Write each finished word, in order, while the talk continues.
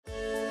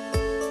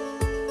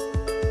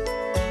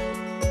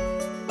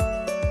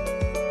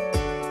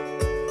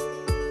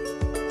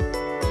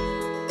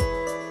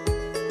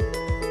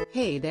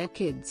Hey there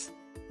kids!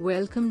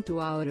 Welcome to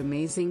our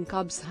amazing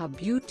Cubs'Hub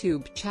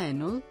YouTube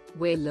channel,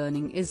 where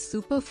learning is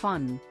super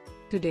fun.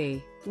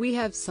 Today, we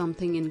have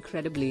something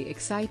incredibly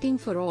exciting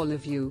for all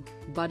of you,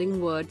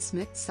 budding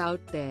wordsmiths out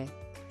there.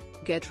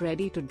 Get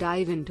ready to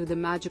dive into the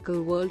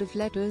magical world of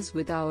letters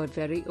with our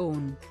very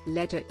own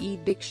Letter E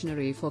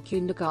dictionary for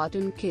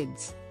kindergarten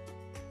kids.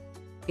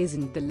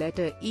 Isn't the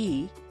letter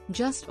E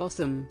just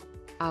awesome?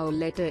 Our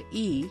Letter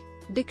E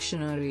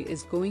dictionary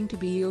is going to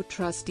be your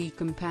trusty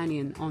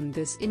companion on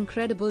this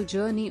incredible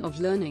journey of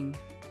learning.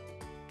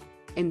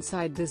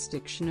 Inside this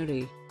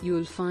dictionary,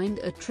 you'll find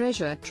a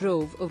treasure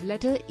trove of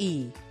letter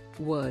E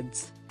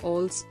words,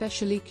 all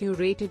specially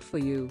curated for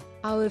you,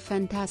 our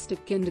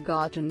fantastic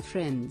kindergarten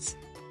friends.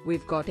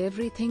 We've got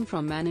everything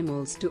from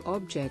animals to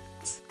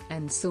objects,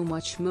 and so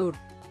much more.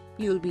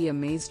 You'll be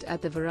amazed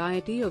at the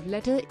variety of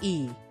letter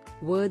E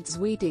words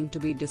waiting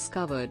to be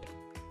discovered.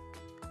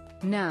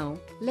 Now,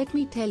 let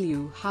me tell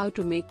you how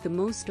to make the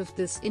most of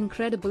this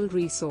incredible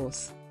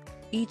resource.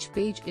 Each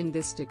page in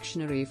this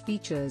dictionary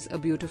features a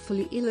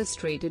beautifully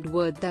illustrated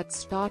word that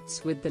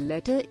starts with the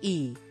letter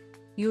E.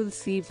 You'll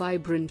see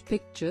vibrant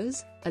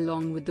pictures,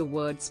 along with the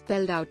word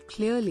spelled out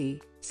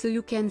clearly, so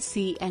you can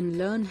see and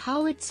learn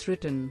how it's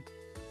written.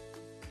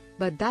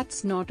 But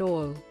that's not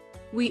all.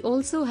 We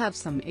also have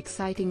some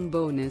exciting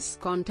bonus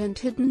content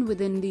hidden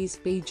within these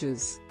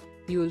pages.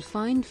 You'll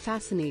find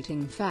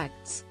fascinating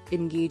facts,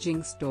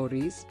 engaging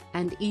stories,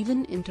 and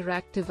even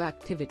interactive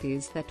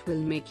activities that will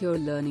make your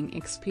learning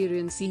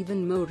experience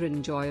even more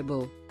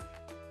enjoyable.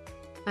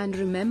 And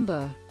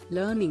remember,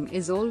 learning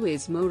is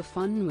always more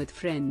fun with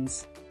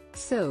friends.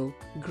 So,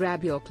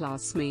 grab your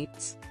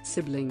classmates,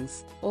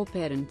 siblings, or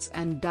parents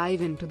and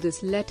dive into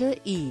this letter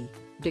E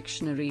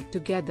dictionary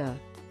together.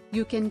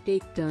 You can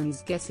take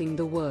turns guessing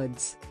the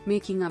words,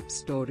 making up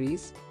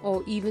stories,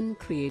 or even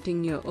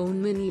creating your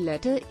own mini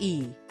letter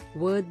E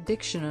word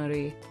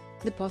dictionary.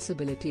 The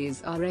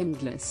possibilities are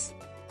endless.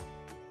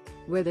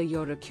 Whether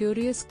you're a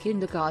curious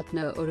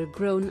kindergartner or a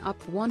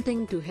grown-up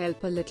wanting to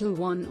help a little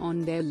one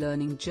on their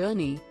learning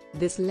journey,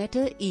 this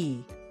letter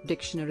E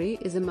dictionary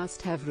is a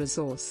must-have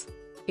resource.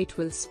 It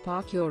will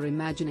spark your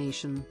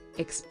imagination,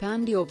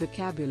 expand your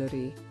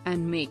vocabulary,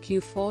 and make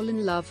you fall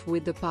in love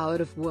with the power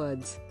of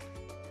words.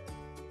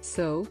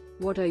 So,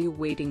 what are you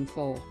waiting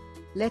for?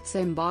 Let's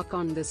embark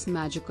on this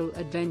magical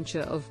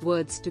adventure of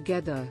words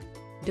together.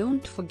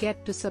 Don't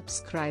forget to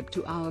subscribe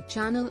to our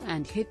channel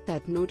and hit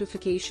that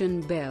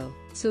notification bell,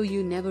 so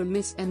you never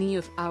miss any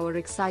of our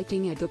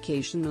exciting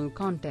educational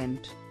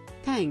content.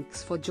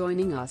 Thanks for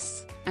joining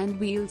us, and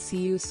we'll see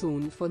you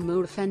soon for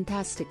more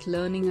fantastic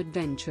learning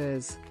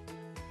adventures.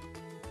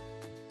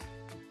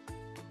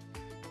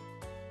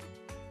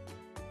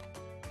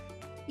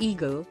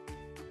 Eagle.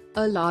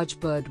 A large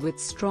bird with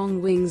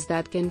strong wings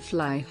that can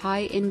fly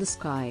high in the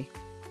sky.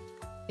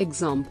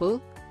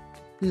 Example: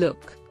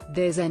 look,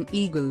 there's an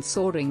eagle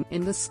soaring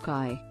in the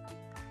sky.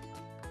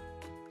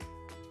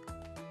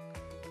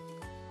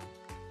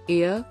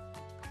 Ear.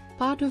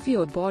 Part of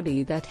your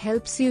body that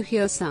helps you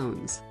hear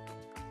sounds.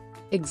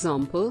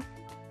 Example: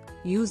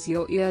 use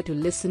your ear to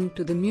listen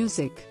to the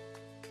music.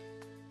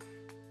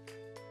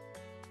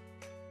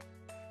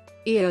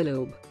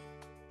 Earlobe.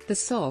 The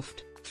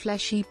soft,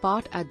 fleshy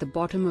part at the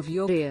bottom of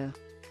your ear.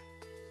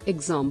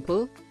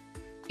 Example: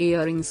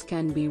 earrings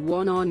can be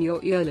worn on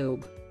your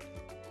earlobe.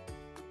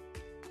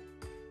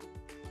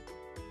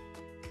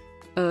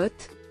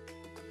 Earth.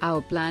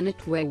 Our planet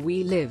where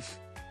we live.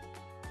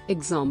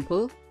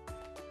 Example: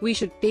 we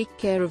should take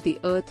care of the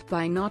earth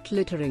by not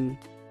littering.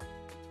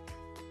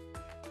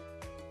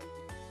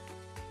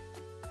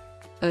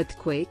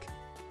 Earthquake.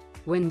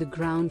 When the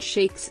ground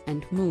shakes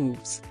and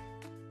moves.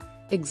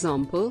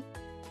 Example: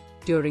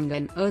 during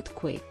an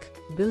earthquake,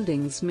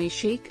 buildings may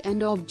shake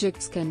and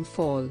objects can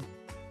fall.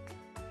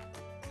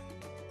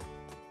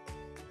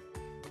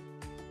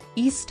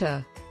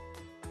 Easter.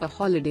 A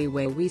holiday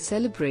where we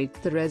celebrate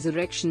the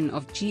resurrection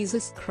of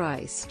Jesus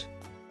Christ.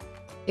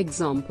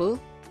 Example: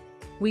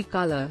 we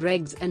color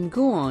eggs and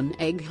go on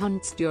egg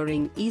hunts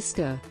during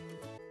Easter.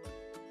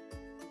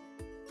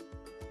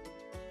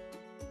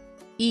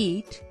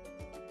 Eat.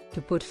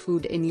 To put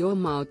food in your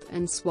mouth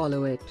and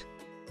swallow it.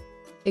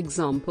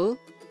 Example: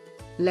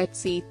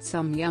 let's eat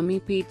some yummy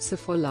pizza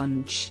for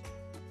lunch.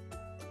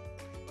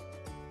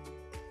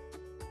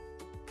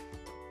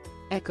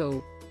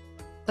 Echo.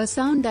 A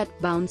sound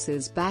that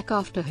bounces back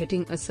after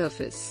hitting a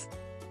surface.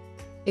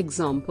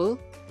 Example: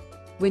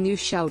 when you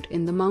shout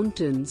in the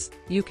mountains,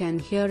 you can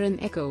hear an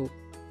echo.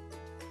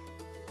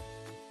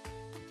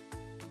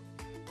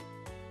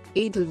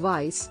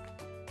 Edelweiss.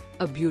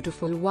 A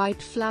beautiful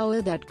white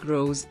flower that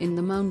grows in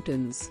the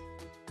mountains.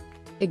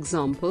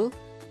 Example: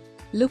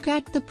 look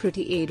at the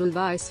pretty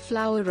Edelweiss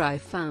flower I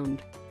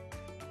found.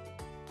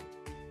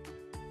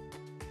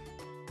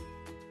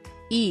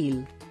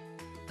 Eel.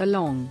 A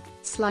long,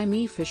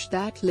 slimy fish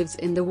that lives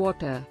in the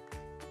water.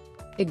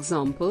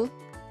 Example: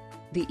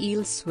 the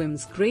eel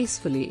swims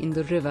gracefully in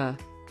the river.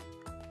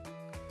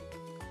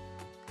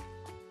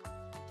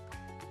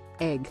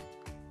 Egg.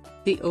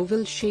 The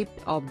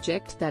oval-shaped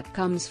object that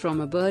comes from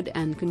a bird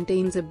and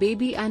contains a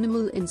baby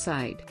animal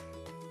inside.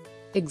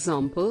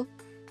 Example: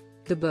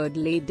 the bird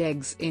laid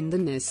eggs in the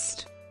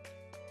nest.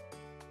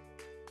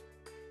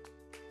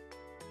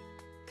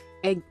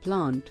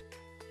 Eggplant.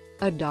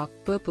 A dark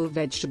purple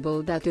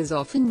vegetable that is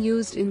often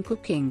used in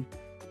cooking.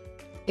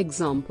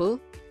 Example: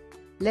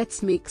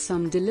 let's make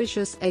some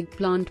delicious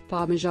eggplant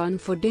parmesan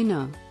for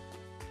dinner.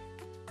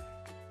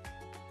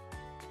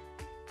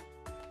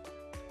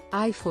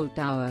 Eiffel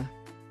Tower.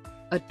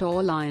 A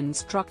tall iron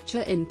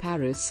structure in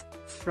Paris,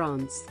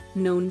 France,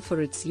 known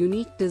for its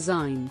unique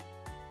design.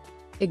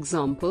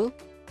 Example: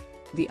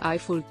 the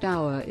Eiffel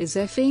Tower is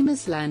a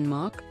famous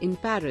landmark in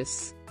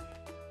Paris.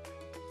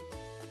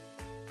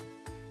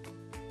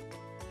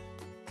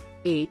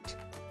 8.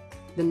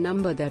 The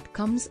number that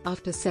comes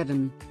after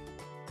 7.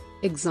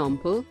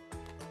 Example: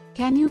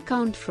 can you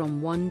count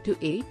from 1 to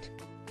 8?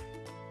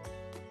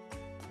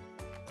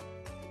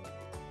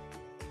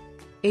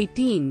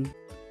 18.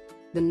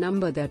 The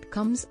number that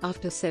comes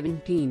after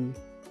 17.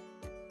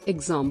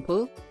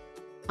 Example: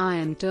 I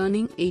am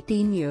turning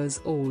 18 years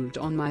old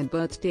on my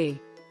birthday.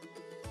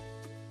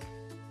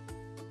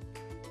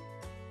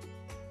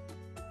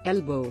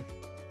 Elbow.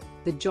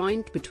 The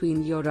joint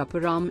between your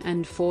upper arm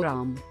and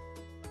forearm.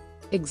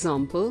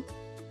 Example: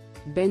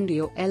 bend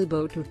your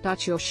elbow to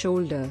touch your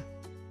shoulder.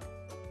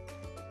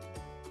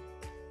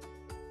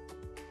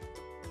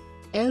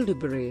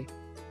 Elderberry.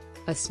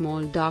 A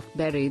small dark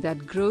berry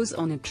that grows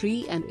on a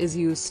tree and is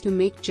used to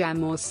make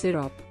jam or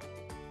syrup.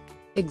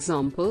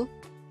 Example: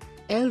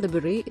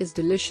 elderberry is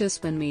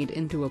delicious when made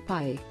into a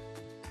pie.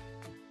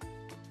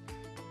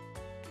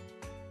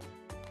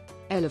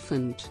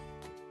 Elephant.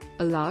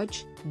 A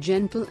large,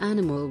 gentle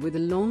animal with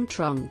a long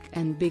trunk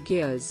and big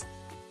ears.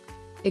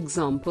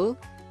 Example: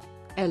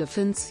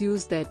 elephants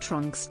use their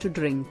trunks to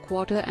drink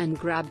water and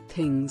grab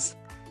things.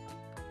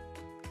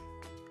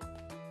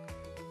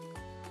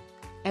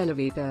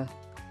 Elevator.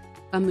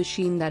 A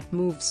machine that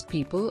moves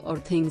people or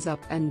things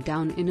up and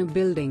down in a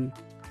building.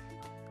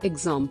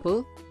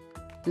 Example: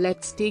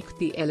 let's take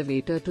the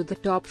elevator to the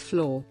top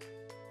floor.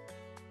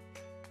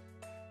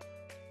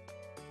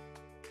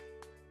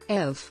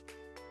 Elf.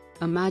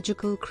 A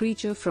magical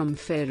creature from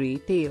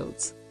fairy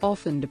tales,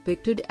 often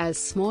depicted as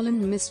small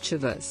and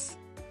mischievous.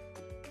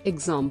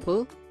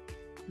 Example: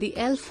 the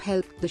elf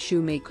helped the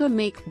shoemaker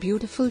make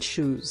beautiful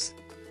shoes.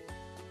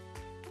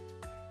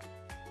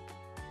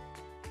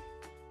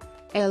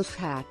 Elf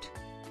hat.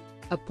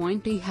 A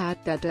pointy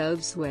hat that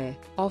elves wear,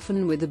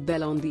 often with a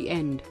bell on the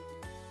end.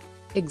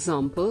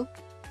 Example: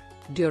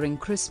 during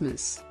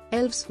Christmas,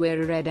 elves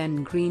wear a red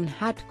and green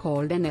hat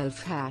called an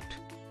elf hat.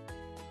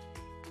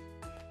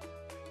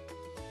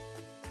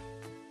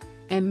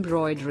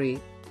 Embroidery.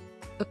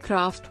 A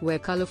craft where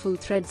colorful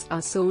threads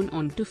are sewn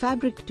onto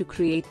fabric to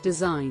create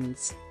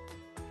designs.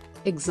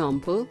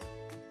 Example: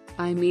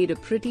 I made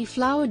a pretty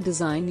flower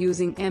design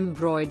using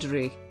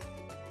embroidery.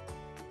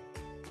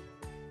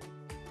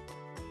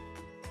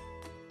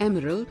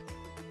 Emerald.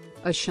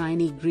 A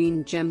shiny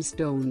green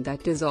gemstone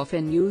that is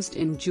often used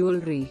in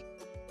jewelry.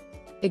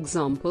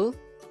 Example: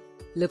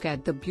 look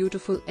at the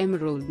beautiful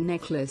emerald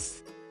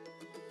necklace.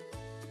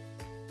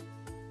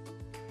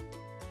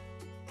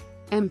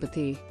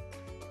 Empathy.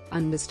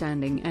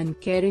 Understanding and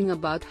caring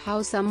about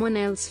how someone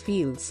else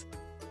feels.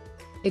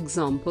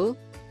 Example: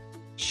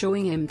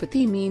 showing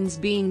empathy means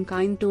being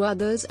kind to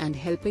others and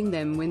helping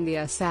them when they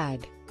are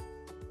sad.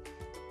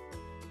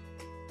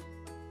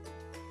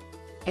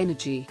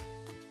 Energy.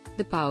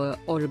 The power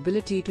or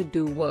ability to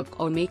do work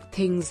or make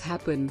things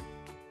happen.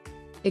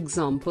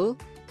 Example: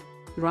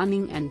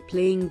 running and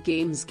playing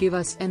games give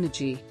us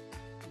energy.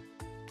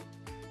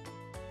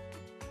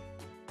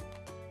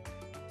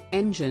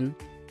 Engine.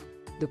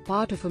 The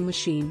part of a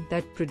machine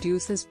that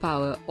produces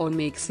power or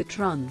makes it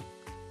run.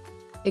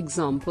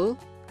 Example: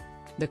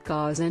 the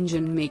car's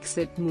engine makes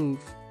it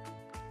move.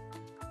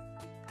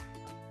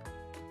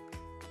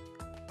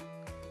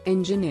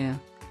 Engineer.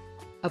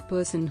 A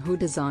person who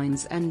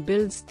designs and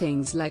builds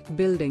things like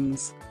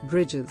buildings,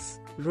 bridges,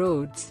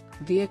 roads,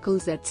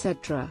 vehicles,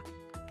 etc.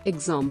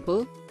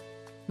 Example: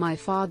 my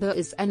father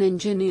is an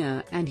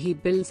engineer and he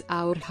builds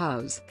our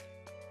house.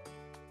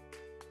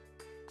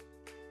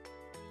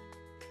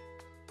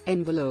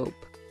 Envelope.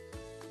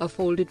 A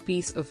folded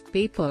piece of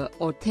paper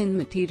or thin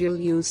material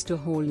used to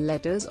hold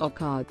letters or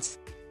cards.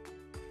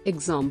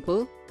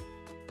 Example: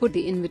 put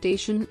the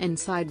invitation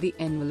inside the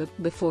envelope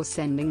before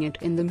sending it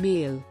in the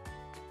mail.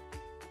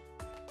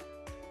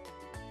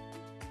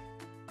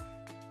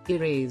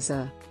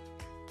 Eraser.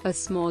 A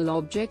small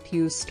object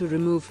used to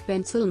remove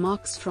pencil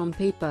marks from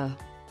paper.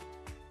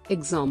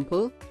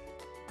 Example: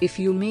 if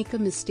you make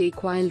a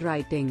mistake while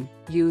writing,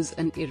 use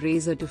an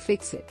eraser to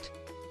fix it.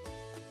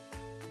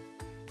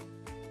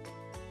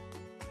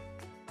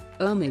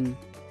 Ermine.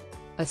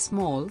 A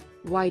small,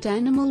 white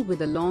animal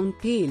with a long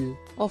tail,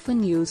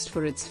 often used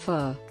for its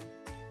fur.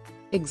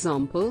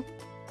 Example: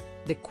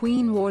 the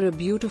queen wore a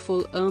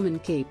beautiful ermine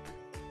cape.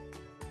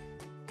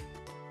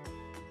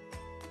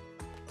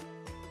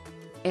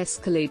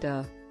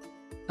 Escalator.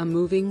 a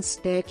moving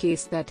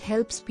staircase that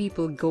helps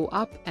people go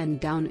up and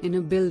down in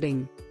a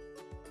building.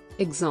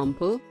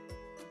 Example: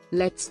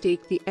 let's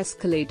take the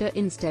escalator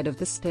instead of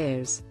the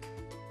stairs.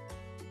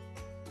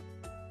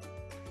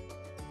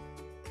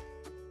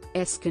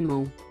 Eskimo.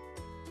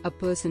 A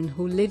person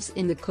who lives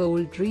in the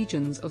cold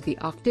regions of the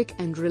Arctic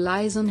and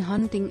relies on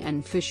hunting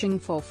and fishing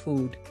for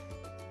food.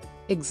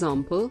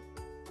 Example: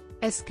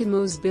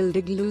 Eskimos build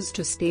igloos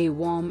to stay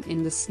warm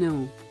in the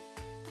snow.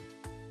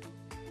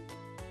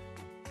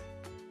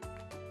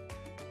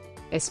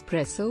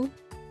 Espresso.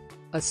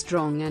 A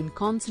strong and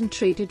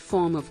concentrated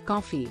form of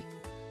coffee.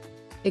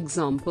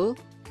 Example: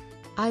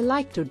 I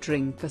like to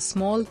drink a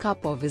small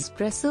cup of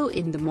espresso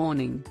in the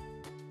morning.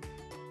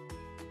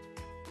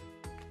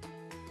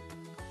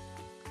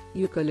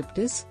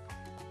 Eucalyptus.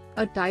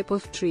 A type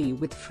of tree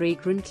with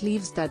fragrant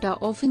leaves that are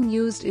often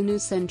used in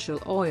essential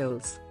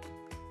oils.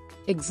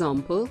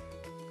 Example: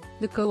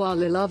 the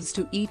koala loves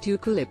to eat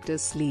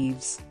eucalyptus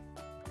leaves.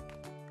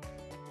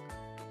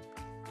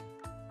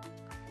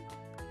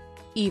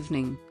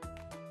 Evening.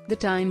 The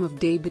time of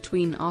day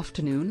between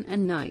afternoon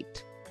and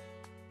night.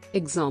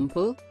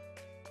 Example: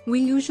 we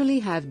usually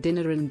have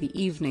dinner in the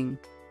evening.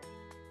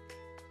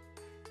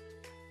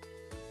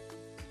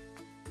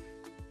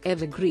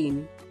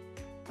 Evergreen.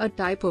 A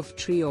type of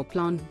tree or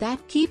plant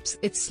that keeps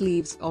its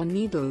leaves or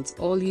needles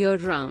all year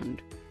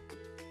round.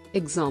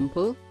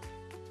 Example: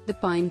 the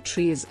pine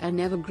tree is an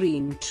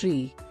evergreen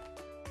tree.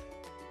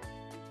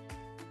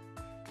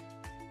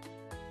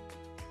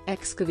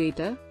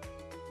 Excavator.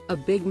 A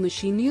big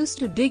machine used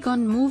to dig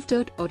on moved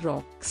dirt or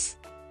rocks.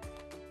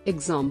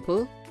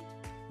 Example: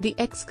 the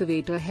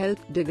excavator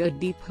helped dig a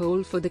deep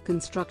hole for the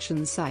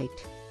construction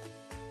site.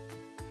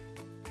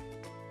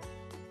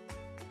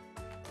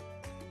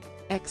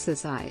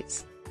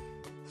 Exercise.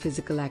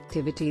 Physical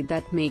activity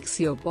that makes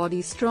your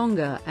body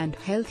stronger and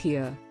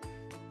healthier.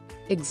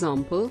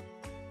 Example: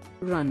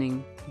 running,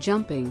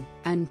 jumping,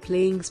 and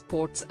playing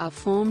sports are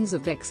forms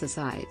of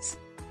exercise.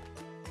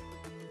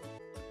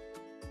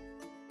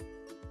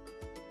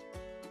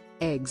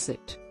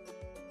 Exit.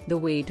 The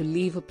way to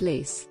leave a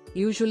place,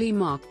 usually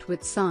marked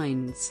with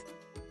signs.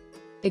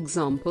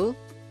 Example: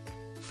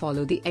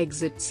 follow the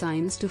exit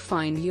signs to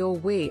find your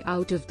way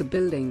out of the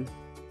building.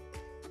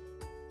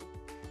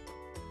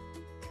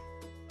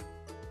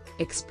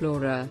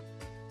 Explorer.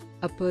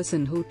 A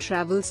person who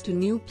travels to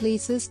new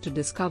places to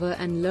discover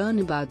and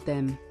learn about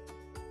them.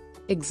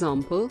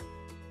 Example: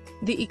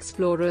 the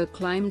explorer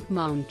climbed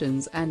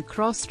mountains and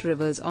crossed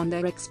rivers on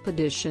their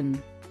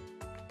expedition.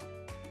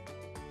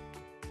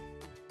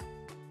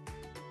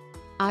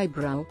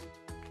 Eyebrow.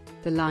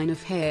 The line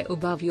of hair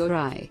above your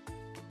eye.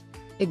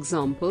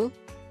 Example: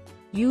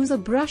 use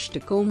a brush to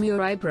comb your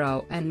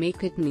eyebrow and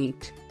make it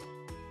neat.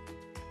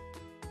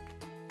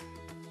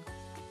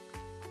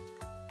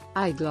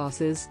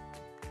 Eyeglasses.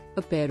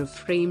 A pair of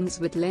frames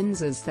with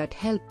lenses that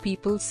help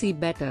people see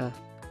better.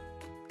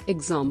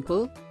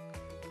 Example: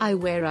 I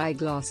wear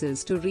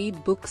eyeglasses to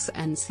read books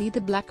and see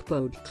the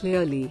blackboard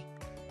clearly.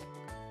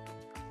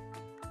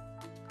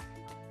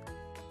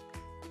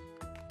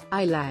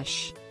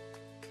 Eyelash.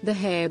 The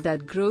hair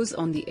that grows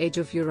on the edge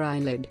of your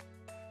eyelid.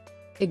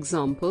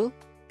 Example: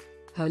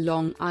 her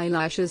long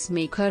eyelashes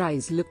make her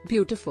eyes look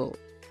beautiful.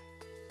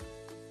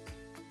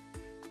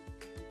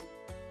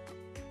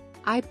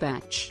 Eye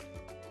patch.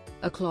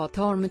 A cloth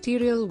or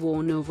material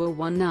worn over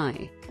one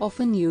eye,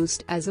 often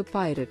used as a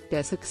pirate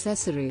dress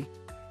accessory.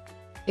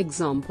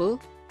 Example: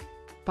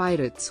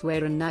 pirates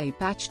wear an eye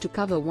patch to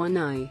cover one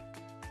eye.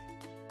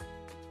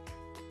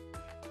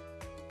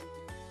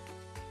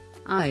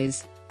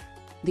 Eyes.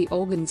 The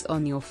organs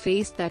on your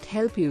face that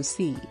help you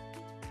see.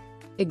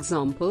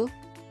 Example: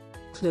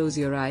 close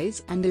your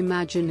eyes and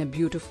imagine a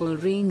beautiful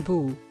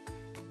rainbow.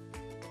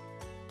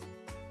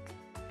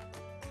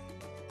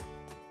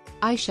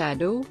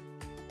 Eyeshadow.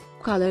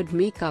 Colored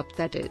makeup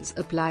that is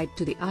applied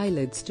to the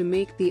eyelids to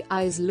make the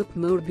eyes look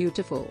more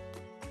beautiful.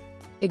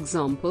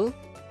 Example: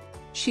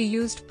 she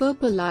used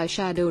purple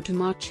eyeshadow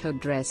to match her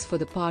dress for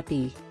the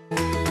party.